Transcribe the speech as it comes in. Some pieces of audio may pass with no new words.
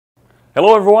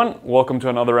Hello everyone, welcome to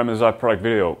another MSI product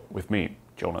video with me,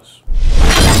 Jonas.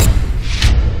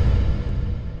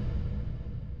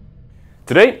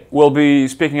 Today we'll be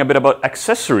speaking a bit about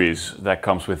accessories that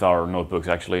comes with our notebooks,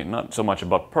 actually, not so much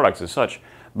about products as such,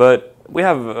 but we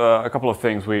have a couple of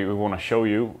things we want to show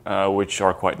you which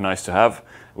are quite nice to have.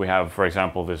 We have, for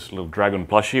example, this little dragon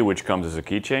plushie which comes as a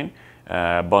keychain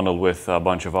bundled with a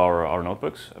bunch of our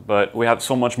notebooks, but we have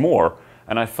so much more.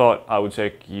 And I thought I would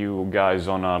take you guys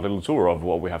on a little tour of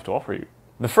what we have to offer you.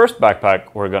 The first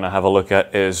backpack we're going to have a look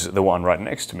at is the one right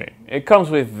next to me. It comes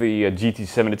with the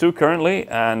GT72 currently,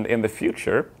 and in the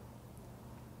future,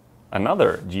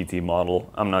 another GT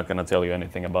model I'm not going to tell you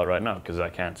anything about right now because I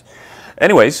can't.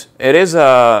 Anyways, it is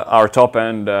our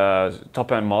top-end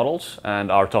models and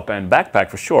our top-end backpack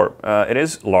for sure. It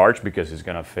is large because it's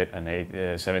going to fit an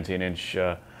 17-inch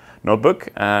notebook,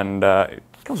 and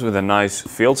it comes with a nice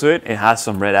feel to it. It has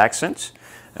some red accents,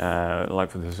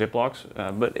 like for the Ziplocs,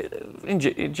 but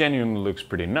it genuinely looks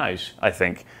pretty nice, I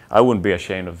think. I wouldn't be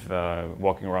ashamed of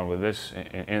walking around with this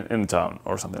in town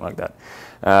or something like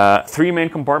that. Three main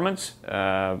compartments,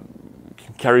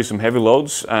 carry some heavy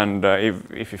loads, and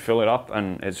if you fill it up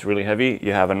and it's really heavy,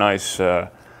 you have a nice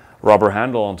rubber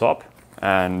handle on top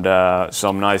and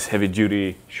some nice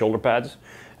heavy-duty shoulder pads,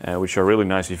 which are really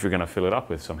nice if you're going to fill it up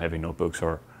with some heavy notebooks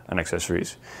and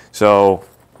accessories. So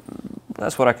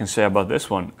that's what I can say about this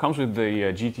one. It comes with the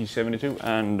GT72,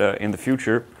 and in the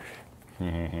future,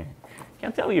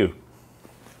 can't tell you.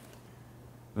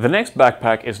 The next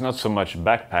backpack is not so much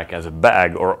backpack as a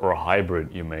bag or a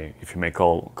hybrid, if you may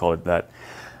call it that.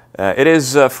 It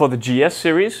is for the GS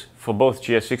series, for both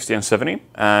GS60 and 70,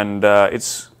 and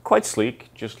it's quite sleek,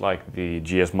 just like the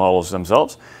GS models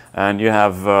themselves. And you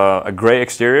have a gray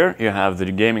exterior. You have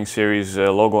the gaming series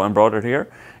logo embroidered here.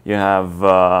 You have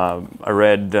a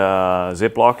red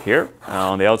Ziploc here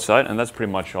on the outside, and that's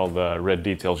pretty much all the red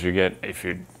details you get if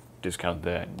you discount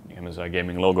the MSI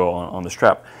gaming logo on the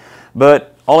strap.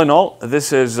 But all in all,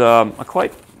 this is a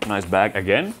quite nice bag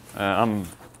again. I'm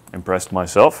impressed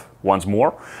myself once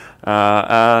more,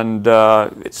 and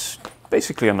it's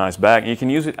basically a nice bag. You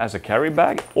can use it as a carry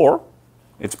bag, or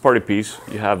it's party piece.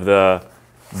 You have the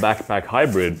backpack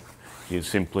hybrid. You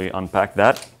simply unpack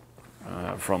that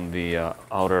from the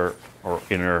outer or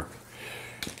inner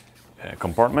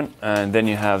compartment, and then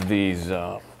you have these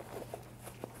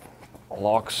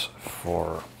locks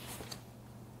for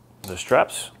the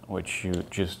straps, which you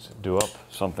just do up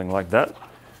something like that.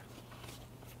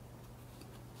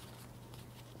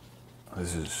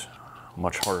 This is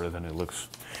much harder than it looks,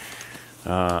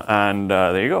 and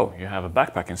there you go, you have a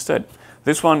backpack instead.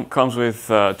 This one comes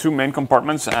with two main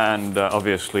compartments and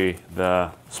obviously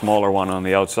the smaller one on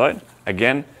the outside.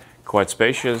 Again, quite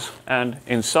spacious, and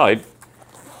inside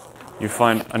you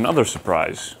find another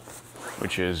surprise,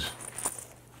 which is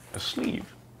a sleeve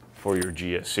for your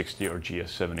GS60 or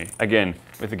GS70. Again,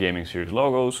 with the gaming series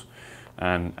logos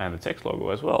and the text logo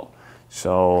as well.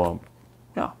 So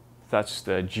yeah, that's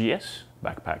the GS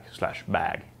backpack slash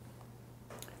bag.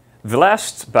 The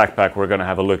last backpack we're going to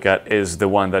have a look at is the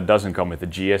one that doesn't come with the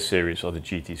GS series or the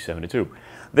GT72.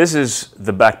 This is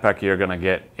the backpack you're going to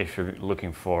get if you're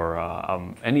looking for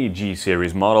any G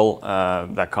series model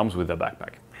that comes with a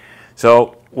backpack.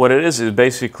 So what it is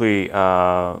basically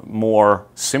a more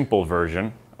simple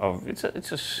version of, it's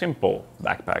a simple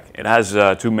backpack. It has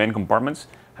two main compartments,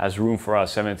 has room for a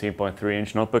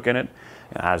 17.3-inch notebook in it.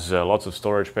 It has lots of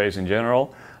storage space in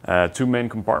general. Two main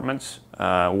compartments,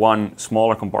 one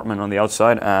smaller compartment on the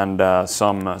outside, and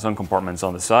some compartments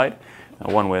on the side.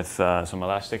 One with some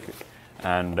elastic,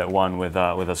 and one with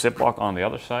a Ziploc on the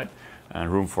other side,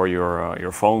 and room for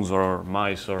your phones or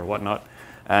mice or whatnot.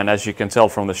 And as you can tell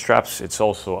from the straps, it's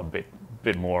also a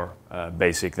bit more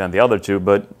basic than the other two,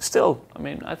 but still, I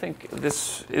mean, I think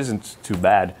this isn't too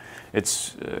bad.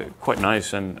 It's quite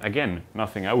nice, and again,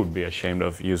 nothing I would be ashamed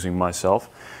of using myself.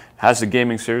 Has the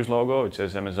gaming series logo. It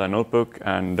says MSI notebook,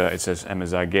 and it says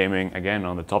MSI gaming again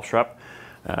on the top strap,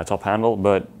 top handle,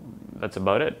 but that's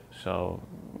about it. So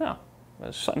yeah,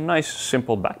 it's a nice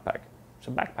simple backpack. It's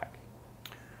a backpack.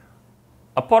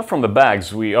 Apart from the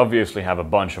bags, we obviously have a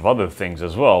bunch of other things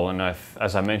as well, and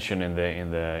as I mentioned in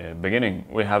the beginning,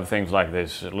 we have things like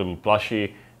this little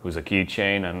plushie who's a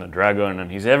keychain and a dragon,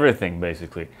 and he's everything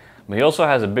basically. But he also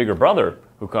has a bigger brother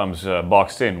who comes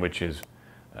boxed in, which is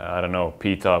I don't know,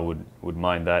 PETA would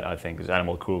mind that, I think, is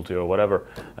animal cruelty or whatever.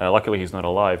 Luckily he's not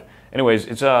alive. Anyways,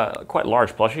 it's a quite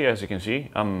large plushie, as you can see.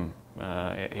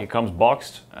 He comes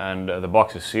boxed, and the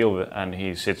box is sealed, and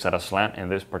he sits at a slant in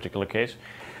this particular case.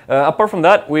 Apart from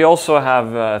that, we also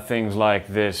have things like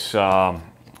this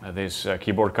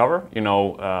keyboard cover, you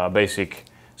know, basic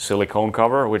silicone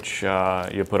cover, which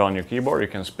you put on your keyboard. You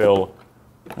can spill,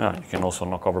 you can also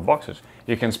knock over boxes.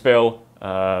 You can spill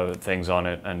things on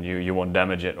it and you won't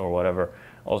damage it or whatever.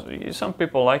 Also, some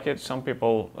people like it, some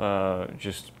people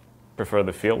just prefer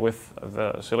the feel with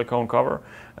the silicone cover.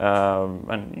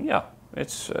 And yeah,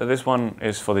 this one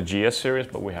is for the GS series,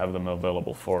 but we have them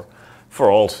available for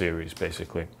all series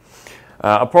basically.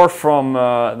 Apart from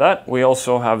that, we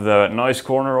also have the nice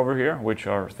corner over here, which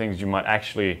are things you might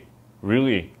actually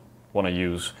really want to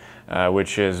use,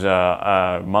 which is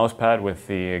a mouse pad with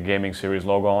the gaming series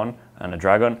logo on and a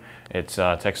dragon. It's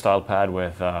a textile pad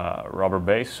with a rubber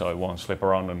base, so it won't slip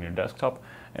around on your desktop.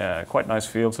 Quite nice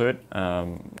feel to it,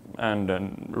 and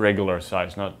a regular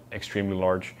size, not extremely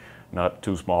large, not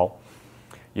too small.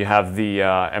 You have the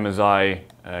MSI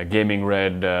gaming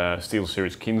red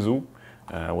SteelSeries Kinzu.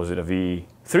 Was it a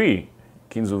V3?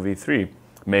 Kinzu V3,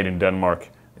 made in Denmark,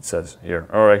 it says here.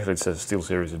 Or actually it says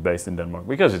SteelSeries is based in Denmark,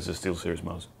 because it's a SteelSeries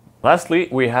mouse. Lastly,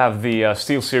 we have the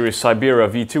SteelSeries Siberia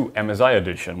V2 MSI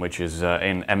edition, which is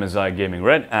in MSI Gaming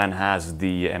Red and has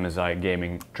the MSI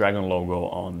Gaming Dragon logo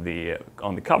on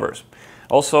the covers.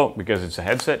 Also, because it's a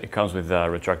headset, it comes with a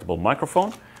retractable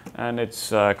microphone, and it's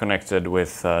connected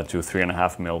with two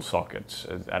 3.5mm sockets,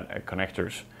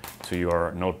 connectors to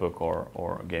your notebook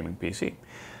or gaming PC.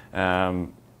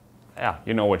 Yeah,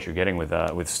 you know what you're getting with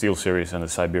SteelSeries and the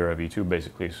Siberia V2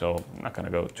 basically, so I'm not going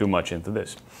to go too much into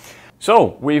this.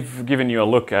 So, we've given you a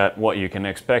look at what you can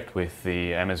expect with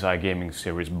the MSI Gaming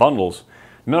Series bundles.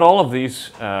 Not all of these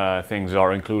things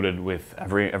are included with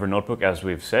every notebook, as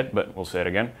we've said, but we'll say it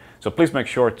again. So please make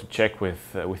sure to check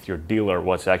with your dealer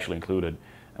what's actually included.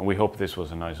 And we hope this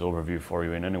was a nice overview for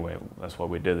you in any way. That's why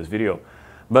we did this video.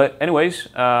 But anyways,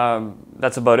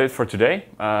 that's about it for today.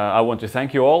 I want to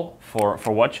thank you all for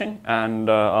watching,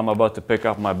 and I'm about to pick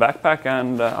up my backpack,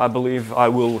 and I believe I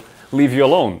will leave you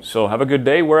alone. So have a good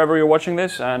day wherever you're watching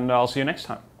this, and I'll see you next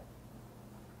time.